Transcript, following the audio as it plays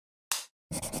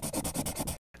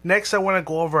Next, I want to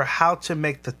go over how to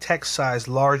make the text size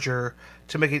larger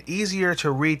to make it easier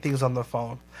to read things on the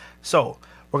phone. So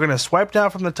we're going to swipe down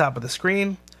from the top of the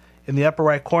screen. In the upper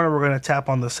right corner, we're going to tap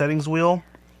on the settings wheel.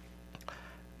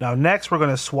 Now next, we're going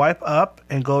to swipe up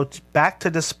and go back to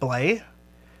display.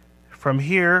 From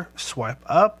here, swipe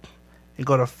up and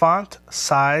go to font,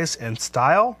 size, and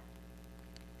style.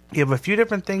 You have a few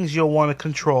different things you'll want to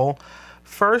control.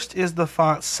 First is the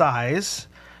font size.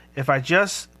 If I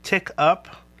just tick up,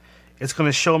 it's going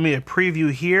to show me a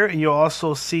preview here, and you'll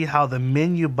also see how the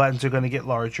menu buttons are going to get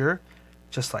larger,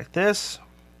 just like this.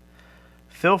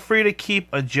 Feel free to keep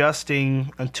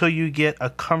adjusting until you get a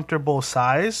comfortable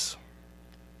size.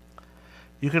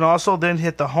 You can also then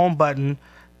hit the home button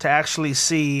to actually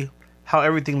see how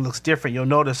everything looks different. You'll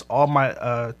notice all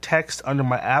my text under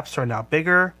my apps are now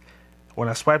bigger. When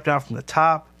I swipe down from the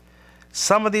top,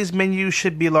 some of these menus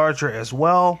should be larger as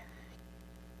well.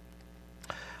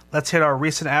 Let's hit our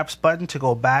recent apps button to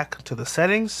go back to the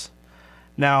settings.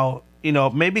 Now,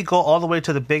 maybe go all the way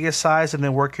to the biggest size and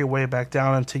then work your way back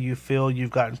down until you feel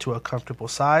you've gotten to a comfortable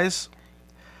size.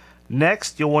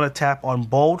 Next, you'll want to tap on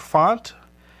bold font.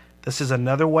 This is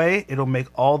another way. It'll make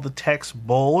all the text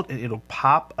bold and it'll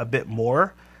pop a bit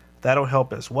more. That'll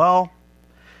help as well.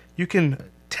 You can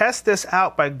test this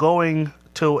out by going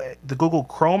to the Google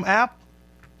Chrome app.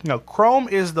 Now, Chrome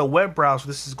is the web browser.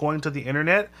 This is going to the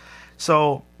internet.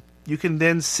 So you can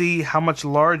then see how much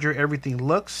larger everything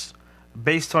looks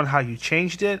based on how you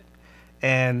changed it,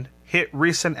 and hit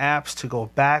recent apps to go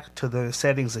back to the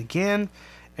settings again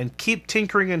and keep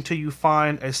tinkering until you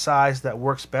find a size that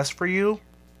works best for you.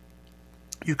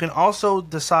 You can also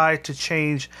decide to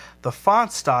change the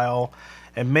font style,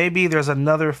 and maybe there's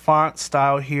another font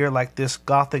style here like this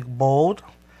Gothic bold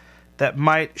that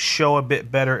might show a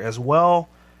bit better as well.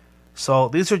 So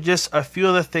these are just a few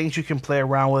of the things you can play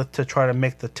around with to try to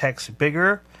make the text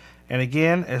bigger. And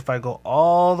again, if I go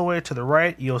all the way to the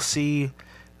right, you'll see,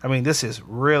 this is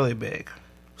really big.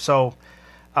 So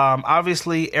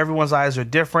obviously everyone's eyes are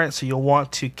different, so you'll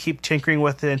want to keep tinkering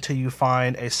with it until you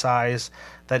find a size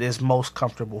that is most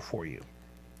comfortable for you.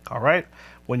 All right,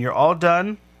 when you're all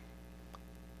done,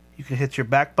 you can hit your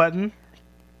back button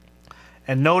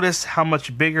and notice how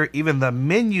much bigger even the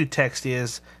menu text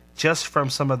is just from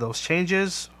some of those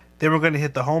changes. Then we're going to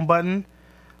hit the home button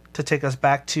to take us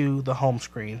back to the home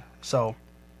screen. So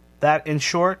that, in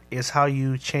short, is how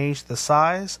you change the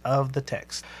size of the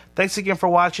text. Thanks again for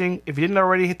watching. If you didn't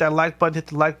already hit that like button, hit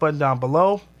the like button down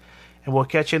below, and we'll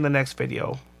catch you in the next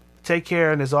video. Take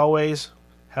care, and as always,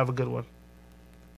 have a good one.